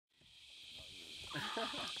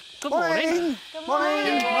Good morning.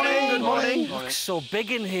 Good morning. Looks so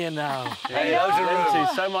big in here now. Yeah, loads of room.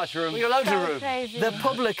 So much room. We got loads of room. Crazy. The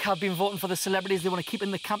public have been voting for the celebrities they want to keep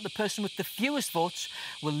in the camp. The person with the fewest votes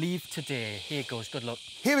will leave today. Here goes. Good luck.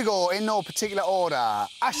 Here we go, in no particular order.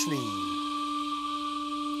 Ashley.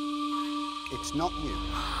 It's not you.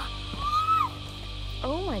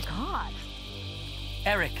 Oh my God.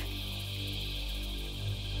 Eric.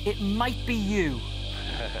 It might be you.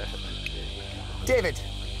 David.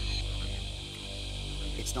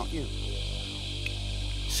 It's not you.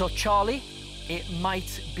 So, Charlie, it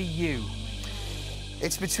might be you.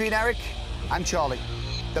 It's between Eric and Charlie.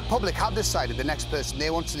 The public have decided the next person they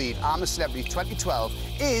want to leave I'm a Celebrity 2012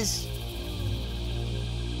 is...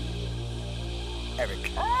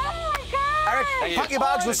 Eric. Oh my God. Eric, pack your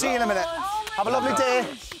bags, we'll see you in a minute. Have a lovely day.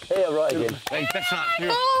 Here, right again. Hey, that's not...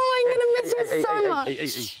 Oh, I'm gonna miss you so much.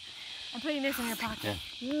 Hey. I'm putting this in your pocket.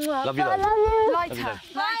 Yeah. Love you, love. Lighter.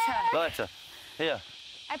 Lighter. Here.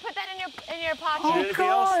 I put that in your pocket. Oh,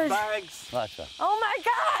 God. Bags. Lighter. Oh my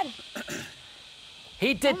God.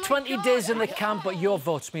 He did 20 days in the camp, but your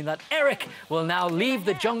votes mean that Eric will now leave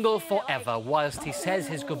the jungle forever. Whilst he says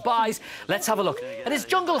his goodbyes, let's have a look at his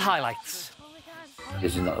jungle highlights.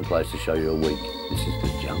 This is not a place to show you a week. This is the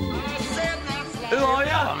jungle. Who are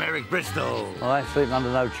you? I'm Eric Bristow. I ain't sleeping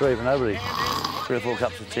under no tree for nobody. 3 or 4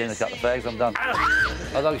 cups of tea and a couple of fags, I'm done.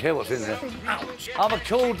 I don't care what's in there. I'm a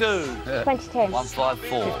cool dude. 2010.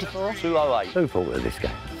 154. 54. 208. Who thought of this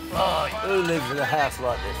game? Oh, who lives in a house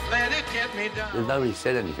like this? If nobody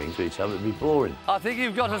said anything to each other, it'd be boring. I think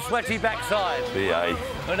you've got a sweaty backside. BA.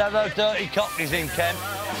 We don't have those dirty cockneys in camp.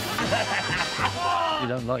 You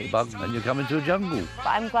don't like your bug, and you're coming to a jungle. But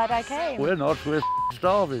I'm glad I came. We're not, we're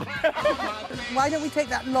starving. Why don't we take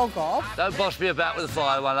that log off? Don't boss me about with the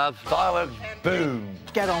fire, my love. Fireworks, boom.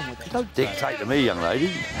 Get on with it. Don't Dictate to me, young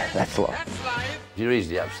lady. That's life. If you're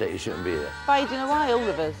easily upset, you shouldn't be here. fading away, all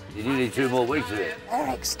of us. You do need 2 more weeks of it.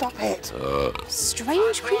 Eric, stop it.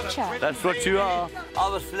 Strange creature. That's what you are.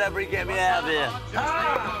 I'm a celebrity, get me out of here.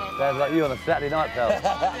 Sounds like you on a Saturday night,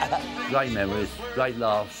 pal. Great memories, great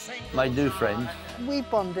laughs, made new friends. We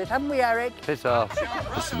bonded, haven't we, Eric? Piss off.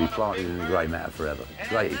 This to be planted in the grey matter forever.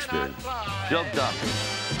 Great experience. Job done.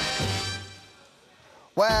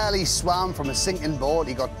 Well, he swam from a sinking boat,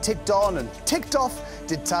 he got ticked on and ticked off,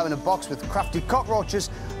 did time in a box with crafty cockroaches,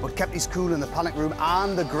 but kept his cool in the panic room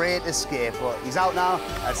and the great escape. But he's out now,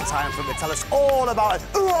 and it's time for him to tell us all about it.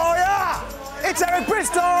 Oh, yeah! It's Eric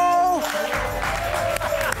Bristow!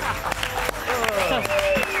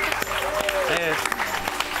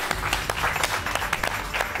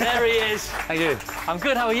 There he is. Thank you. I'm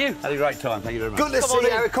good, how are you? Had a great time. Thank you very much. Good to see you,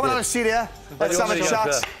 Eric. Come on and see you. Let's have a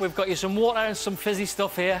chat. We've got you some water and some fizzy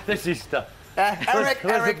stuff here. This is stuff. Eric.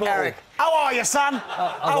 How are you, son?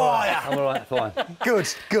 How are you? I'm all right, fine. Good.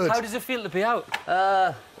 How does it feel to be out?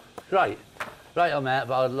 Great. Great I'm out,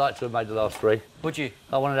 but I'd like to have made the last 3. Would you?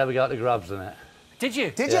 I wanted to have a go at the grubs and that. Did you?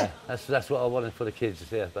 Did you? That's what I wanted for the kids,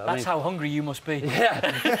 yeah. But That's how hungry you must be.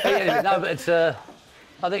 Yeah. No, but it's...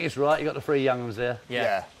 I think it's right. You got the 3 young ones there.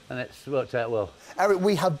 Yeah. And it's worked out well. Eric,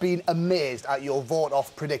 we have been amazed at your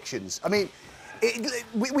vote-off predictions. I mean,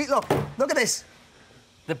 look at this.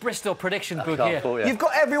 The Bristow prediction book can't here. afford, yeah. You've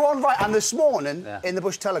got everyone right. And this morning, in the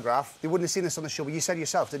Bush Telegraph, they wouldn't have seen this on the show, but you said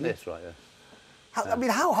yourself, didn't you? That's right, yeah. I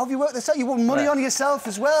mean, how have you worked this out? You won money on yourself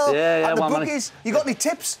as well. Yeah, At the won bookies. money. You got any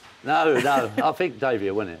tips? No. I think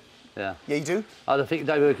Davey will win it. Yeah. Yeah, you do? I think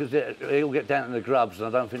Davey, because he'll get down to the grubs, and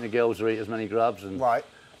I don't think the girls will eat as many grubs, and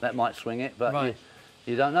that might swing it, but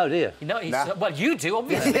you don't know, do you? You know, well, you do,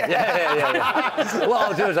 obviously. Yeah. What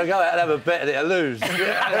I'll do is I'll go out and have a bet at it and lose.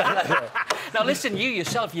 Now, listen, you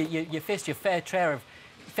yourself, you faced your fair share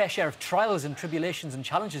of trials and tribulations and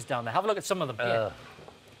challenges down there. Have a look at some of them here.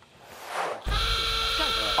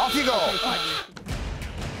 Off you go.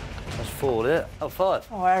 That's 4 there. Oh, 5.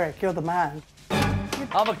 Oh, Eric, you're the man.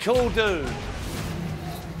 I'm a cool dude.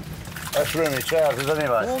 That's roomy trousers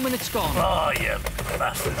anyway. 4 minutes gone. Oh, you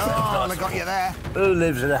bastard. Oh, I got you there. Who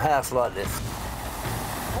lives in a house like this?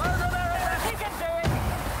 Well done, Eric. He can do it.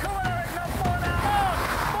 Come on, Eric, not 4 now.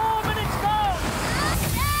 4 minutes gone.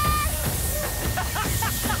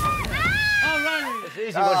 All right. It's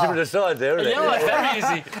easy watching him decide there, isn't it? Yeah, very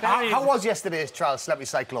easy. How was yesterday's trial, Celebrity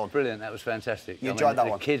Cyclone? Brilliant. That was fantastic. You enjoyed that the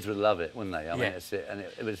one? The kids would love it, wouldn't they? I mean, that's it. And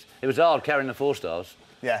it was hard carrying the 4 stars.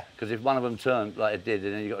 Yeah. Because if one of them turned like it did,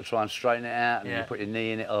 and then you've got to try and straighten it out, and you put your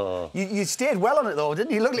knee in it. Oh. You stayed well on it though,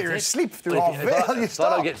 didn't you? You looked like you were asleep through half of it. If I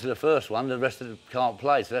don't get to the first one, the rest of them can't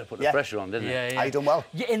play, so that put the pressure on, didn't it? Yeah. You done well.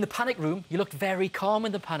 Yeah, in the panic room, you looked very calm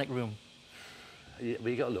in the panic room. But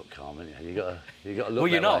you got to look calm, haven't you? You got to look.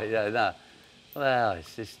 Well, you're not. Way. Yeah, no. Well,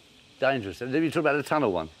 it's just dangerous. Did you talk about the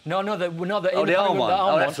tunnel one? No, the Oh, the arm one.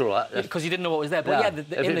 Oh, that's all right. Because you didn't know what was there. But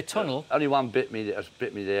yeah, in the tunnel. Only one bit me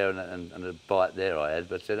there and a bite there I had,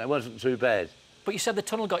 but it wasn't too bad. But you said the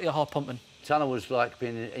tunnel got your heart pumping. Tunnel was like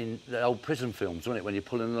being in the old prison films, wasn't it? When you're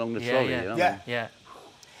pulling along the trolley, you know? Yeah.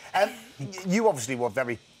 You obviously were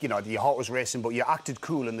very, you know, your heart was racing, but you acted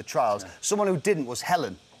cool in the trials. Yeah. Someone who didn't was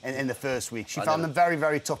Helen in the first week. She found them very,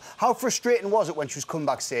 very tough. How frustrating was it when she was coming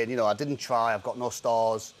back saying, you know, I didn't try, I've got no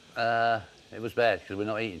stars? It was bad because we're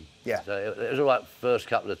not eating. Yeah. So it was all right first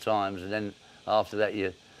couple of times, and then after that,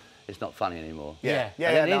 it's not funny anymore. Yeah.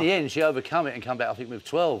 And then in the end, she overcome it and come back, I think, with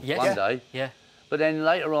 12 one day. Yeah. But then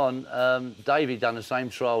later on, Davey done the same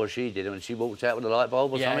trial as she did, and she walked out with a light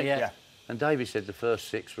bulb or something. Yeah. And Davey said the first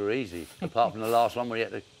 6 were easy, apart from the last one where he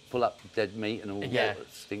had to pull up dead meat and all that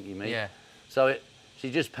stinky meat. Yeah. So she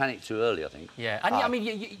just panicked too early, I think. Yeah, and I mean,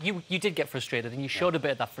 you did get frustrated, and you showed a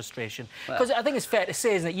bit of that frustration. Because I think it's fair to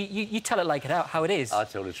say, isn't it? You tell it like how it is. I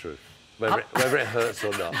tell the truth, whether it hurts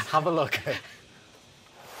or not. Have a look.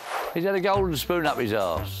 He's had a golden spoon up his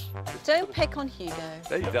arse. Don't pick on Hugo.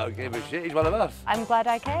 He don't give a shit, he's one of us. I'm glad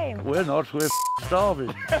I came. We're not, we're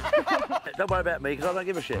starving. Don't worry about me, because I don't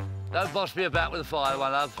give a shit. Don't boss me about with a fire, my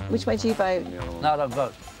love. Which way do you vote? No, don't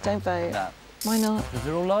vote. Don't vote? No. Why not? Because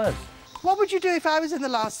they're all liars. What would you do if I was in the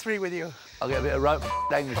last 3 with you? I'll get a bit of rope,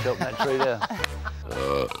 hang myself in that tree there.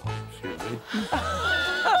 Excuse me.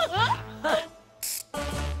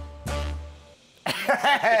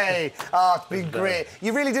 Hey! Oh, it's been great.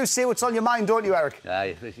 You really do say what's on your mind, don't you, Eric?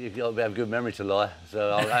 Yeah, you've got to have a good memory to lie,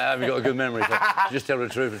 so I haven't got a good memory, so just tell the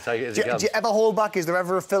truth and take it as it comes. Do you ever hold back? Is there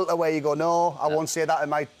ever a filter where you go, no, I won't say that, it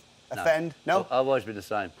might offend? No? I've always been the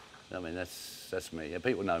same. I mean, that's me. Yeah,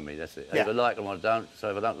 people know me, that's it. Yeah. If I like them or I don't, so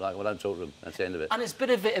if I don't like them, I don't talk to them. That's the end of it. And it's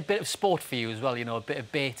a bit of sport for you as well, you know, a bit of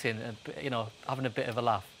baiting, you know, having a bit of a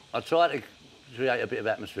laugh. I try to create a bit of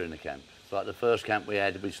atmosphere in the camp. Like the first camp we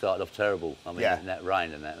had, we started off terrible. I mean, in that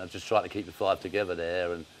rain and that. And I just tried to keep the 5 together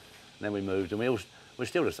there, and then we moved, and we're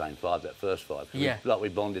still the same 5, that first 5. Like we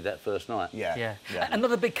bonded that first night. Yeah.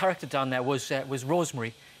 Another big character down there was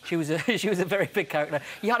Rosemary. She was a very big character.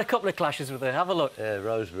 You had a couple of clashes with her. Have a look. Yeah,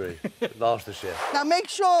 Rosemary, Master Chef. Now, make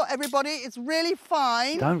sure, everybody, it's really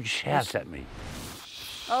fine. Don't shout at me.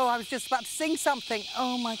 Oh, I was just about to sing something.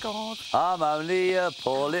 Oh, my God. I'm only a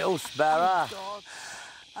poor little sparrow. Oh, God.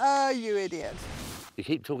 Oh, you idiot. You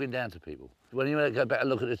keep talking down to people. When you go back and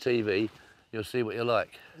look at the TV, you'll see what you're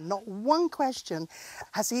like. Not one question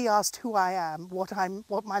has he asked who I am, what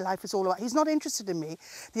my life is all about. He's not interested in me.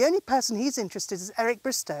 The only person he's interested in is Eric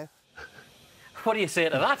Bristow. What do you say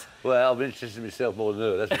to that? Well, I'm interested in myself more than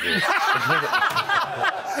her, that's for sure.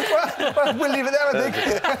 well, we'll leave it there, I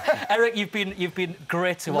think. Eric, you've been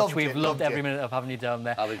great to watch. We've loved every minute of having you down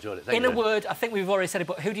there. I've enjoyed it. Thank you. In a word, I think we've already said it,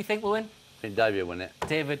 but who do you think will win? I think David will win it.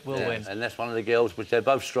 David will win. And that's one of the girls, which they're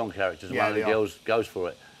both strong characters, and one of the girls goes for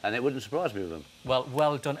it. And it wouldn't surprise me with them.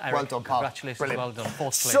 Well done, Eric. Well done, pal. Congratulations, Brilliant. well done.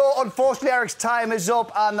 Fourth place. So, unfortunately, Eric's time is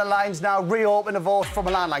up and the line's now reopened. A vote from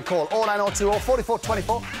a landline. Call 09020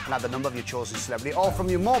 4424 and add the number of your chosen celebrity. Or from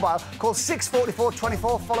your mobile, call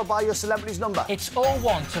 64424 followed by your celebrity's number. It's 01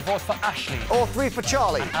 to vote for Ashley. 03 for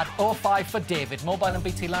Charlie. At 05 for David. Mobile and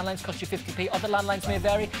BT landlines cost you 50p. Other landlines may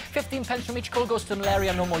vary. 15 pence from each call goes to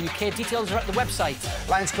Malaria No More UK. Details are at the website.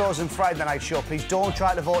 Lines closing Friday night show. Please don't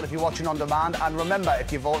try to vote if you're watching on demand. And remember,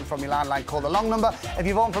 if you're voting from your landline, call the long number. If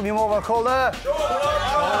you're voting from your mobile, call the short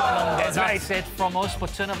number. That's it from us,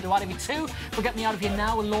 but turn up to ITV2. We'll get me out of here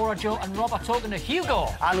now with Laura, Joe and Rob are talking to Hugo.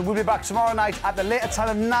 And we'll be back tomorrow night at the later time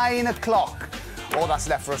of 9 o'clock. All that's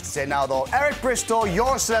left for us to say now, though. Eric Bristow,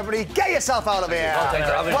 your celebrity, get yourself out of here.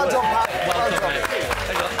 Well done, Pat. Well done.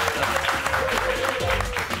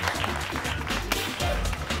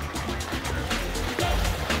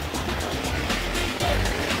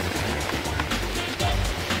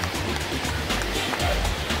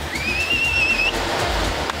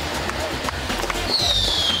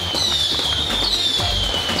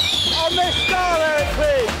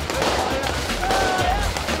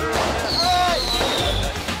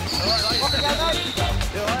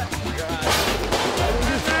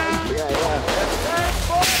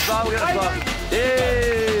 Yeah.